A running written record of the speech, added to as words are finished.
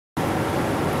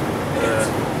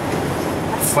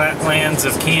Flatlands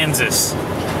of Kansas.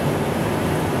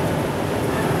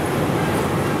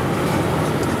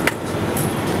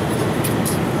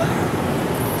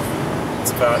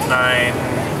 It's about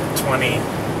 9:20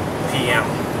 p.m.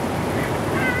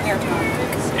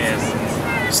 in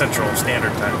Central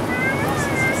Standard Time.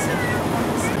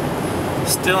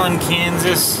 Still in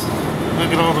Kansas.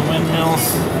 Look at all the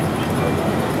windmills.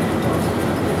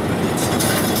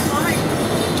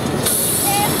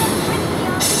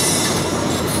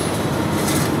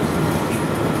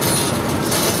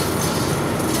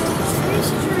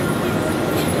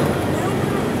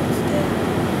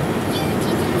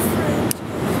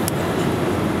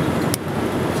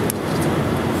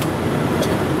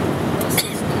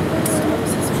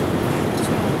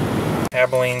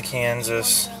 Abilene,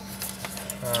 Kansas.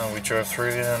 We drove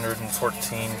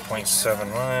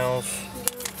 314.7 miles.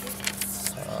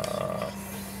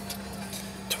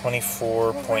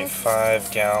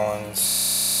 24.5 gallons.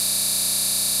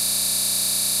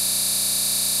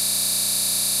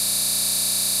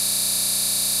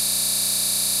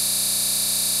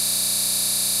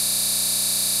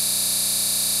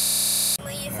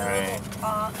 Alright,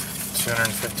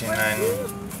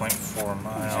 259.4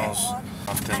 miles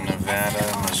up in Nevada,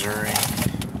 Missouri. I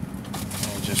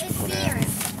just put in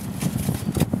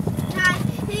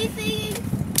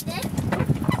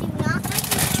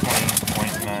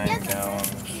 20.9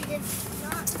 gallons.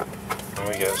 And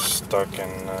we got stuck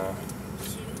in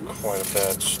quite a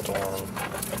bad storm.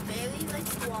 Barely like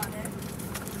water.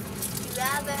 You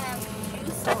rather have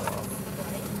juice or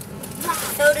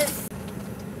so does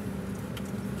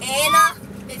Anna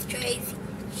is crazy.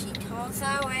 She calls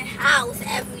our house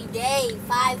every day,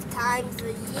 5 times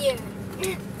a year.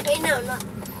 Wait, no, not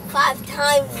 5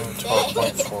 times a day.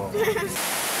 12.4.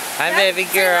 Hi, baby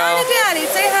girl. Say hi to Daddy.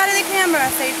 Say hi to the camera.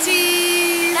 Say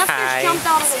cheese. That fish jumped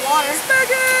out of the water.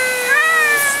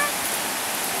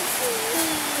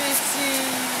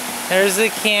 There's the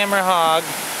camera hog.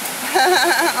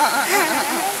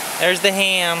 There's the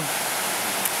ham.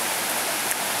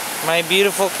 My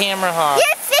beautiful camera hog.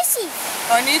 You're fishy.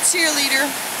 Our new cheerleader.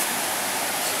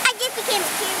 I get the camera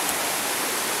too.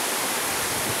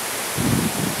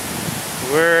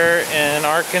 We're in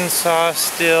Arkansas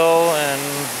still, and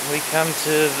we come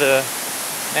to the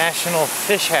National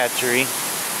Fish Hatchery.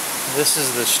 This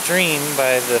is the stream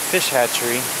by the fish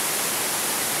hatchery.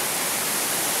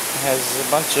 It has a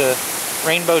bunch of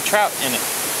rainbow trout in it.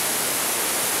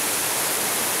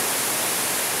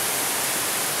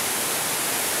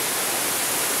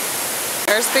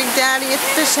 There's Big Daddy at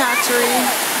the fish hatchery.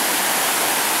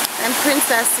 And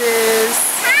princesses.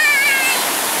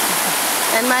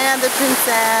 Hi! And my other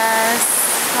princess.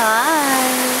 Hi!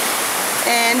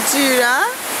 And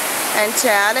Judah. And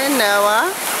Chad and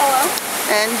Noah. Hello.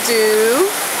 And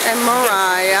Dew. And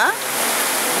Mariah.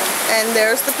 And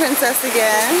there's the princess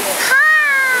again.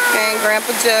 Hi! And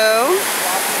Grandpa Joe.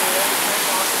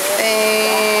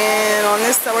 And on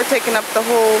this side, we're taking up the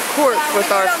whole court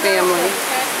with our family.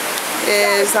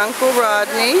 Is Uncle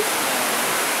Rodney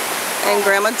and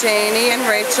Grandma Janie and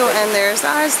Rachel, and there's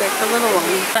Isaac, the little one.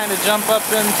 Trying to jump up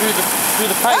in through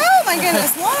the pipe. Oh my goodness,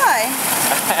 why?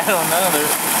 I don't know.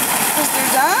 Because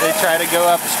they're dying? They try to go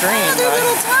upstream. Oh, they're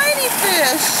little tiny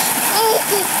fish.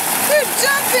 They're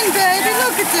jumping, baby.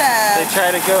 Look at that. They try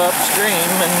to go upstream,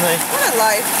 and they. What a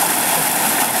life.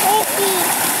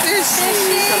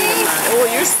 Fishy. Oh,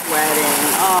 you're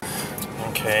sweating. Oh.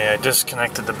 Okay, I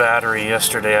disconnected the battery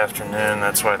yesterday afternoon.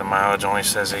 That's why the mileage only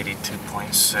says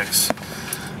 82.6.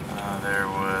 There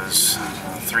was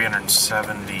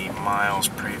 370 miles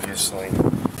previously.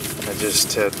 I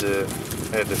just had to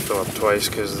fill up twice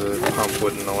because the pump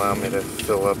wouldn't allow me to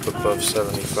fill up above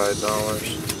 $75.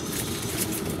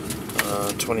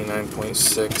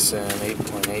 29.6 and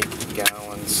 8.8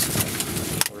 gallons.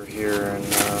 We're here in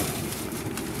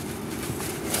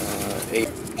 8.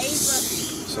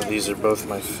 So these are both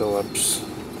my fill-ups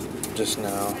just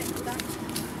now.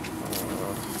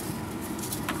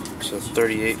 So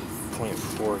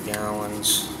 38.4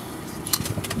 gallons.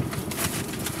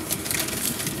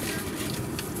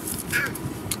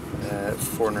 At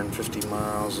 450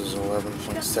 miles is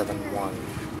 11.71.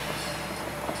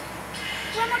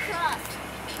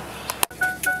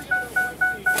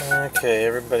 Okay,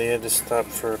 everybody had to stop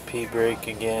for a pee break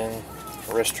again,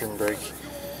 restroom break.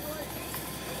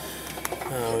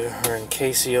 We're in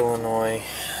Casey, Illinois.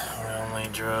 We only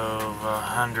drove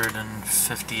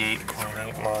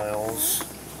 158.8 miles.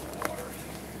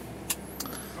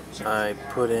 I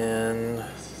put in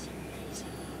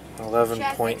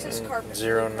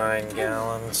 11.09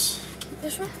 gallons.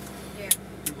 This one? Yeah.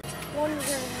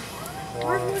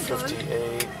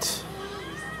 158.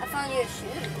 I stuff on your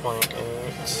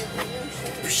shoes.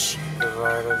 0.8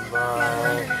 divided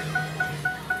by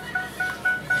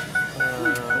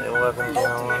 11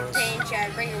 gallons. Pain,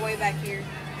 Chad. Bring your way back here.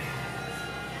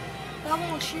 I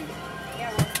won't shoot.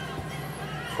 Yeah,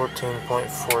 well.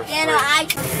 14.43. Yeah, no,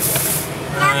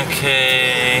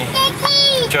 Okay.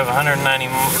 Drove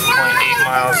 190.8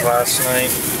 miles last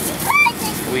night.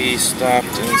 We stopped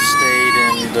and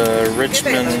stayed in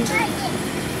Richmond,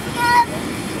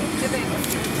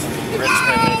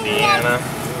 Indiana.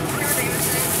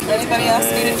 Anybody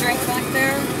else need a drink back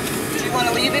there? Do you want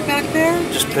to leave it back there?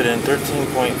 Just put in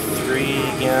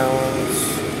 13.3 gallons.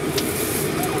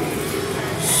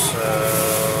 So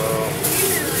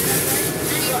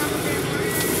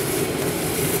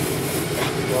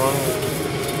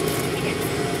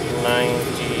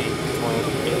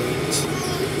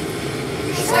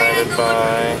 190.8 divided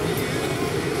by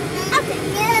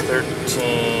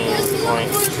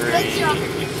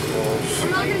 13.3 equals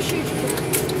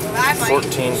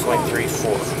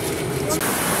 14.34.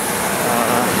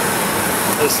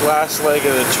 This last leg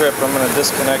of the trip, I'm going to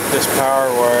disconnect this power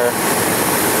wire.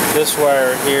 This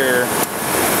wire here,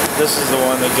 this is the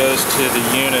one that goes to the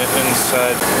unit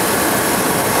inside.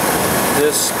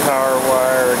 This power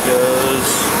wire goes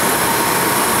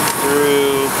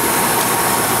through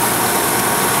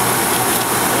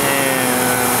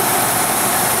and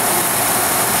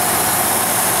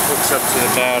hooks up to the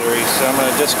battery. So I'm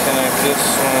going to disconnect this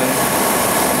one.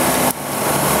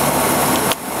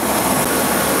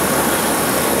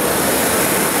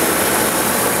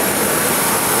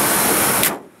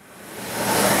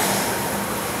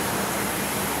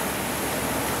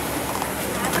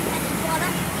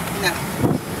 No.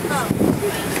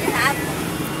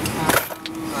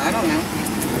 I don't know.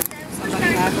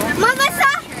 Somebody have one? Mama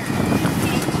saw.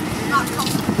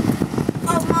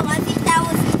 Oh, Mom, I think that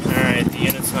was. Alright, the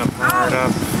unit's not powered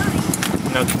up.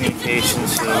 No communication,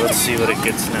 so let's see what it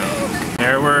gets now.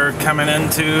 There we're coming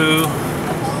into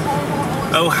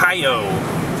Ohio.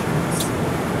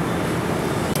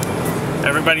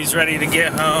 Everybody's ready to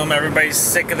get home. Everybody's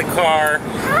sick of the car.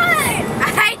 Hi! I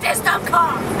hate this dumb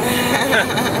car!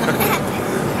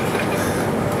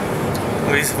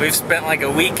 We've spent like a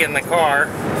week in the car.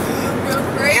 Go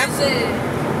crazy.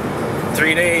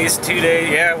 3 days, 2 days,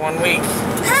 yeah, 1 week.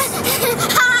 Hi!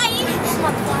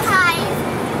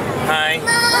 Hi!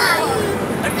 Hi.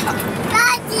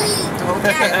 Daddy!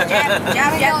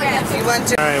 Jab. You want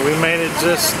to? Alright, we made it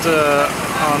just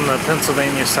on the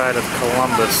Pennsylvania side of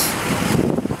Columbus.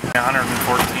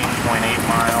 114.8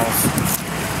 miles.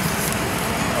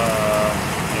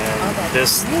 And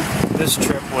this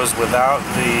trip was without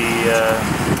the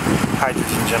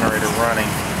hydrogen generator running.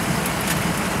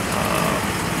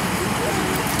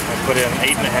 I put in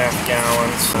 8.5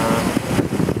 gallons.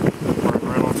 We're in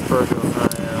Reynoldsburg,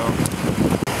 Ohio.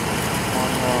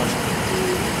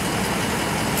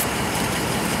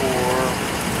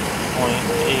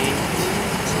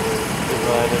 114.8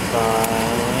 divided by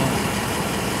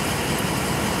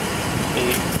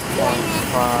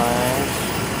 8.5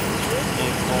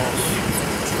 equals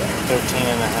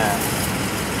 13.5.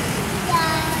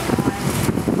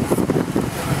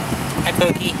 Hi,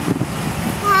 Pokey.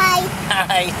 Hi!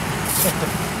 Hi.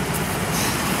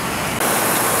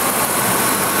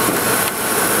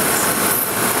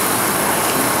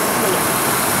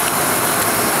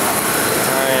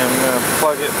 I am going to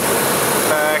plug it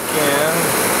back in.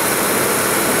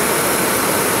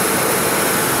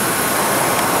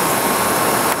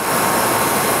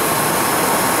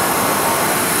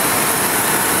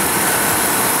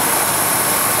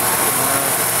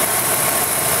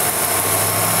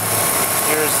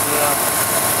 Here's the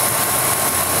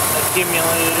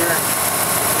accumulator.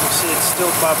 You see it's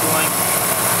still bubbling.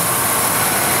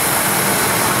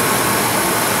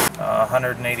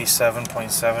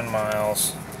 187.7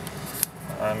 miles.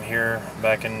 I'm here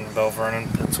back in Belle Vernon,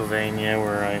 Pennsylvania,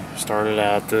 where I started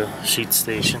out the sheet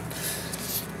station.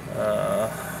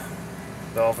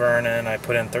 Belle Vernon, I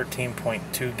put in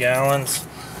 13.2 gallons.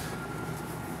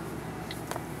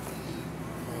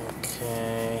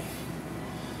 Okay.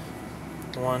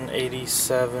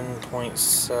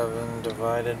 187.7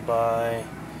 divided by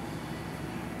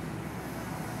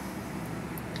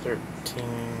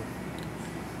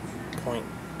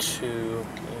 13.2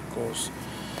 equals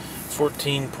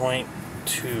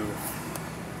 14.2.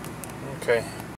 Okay.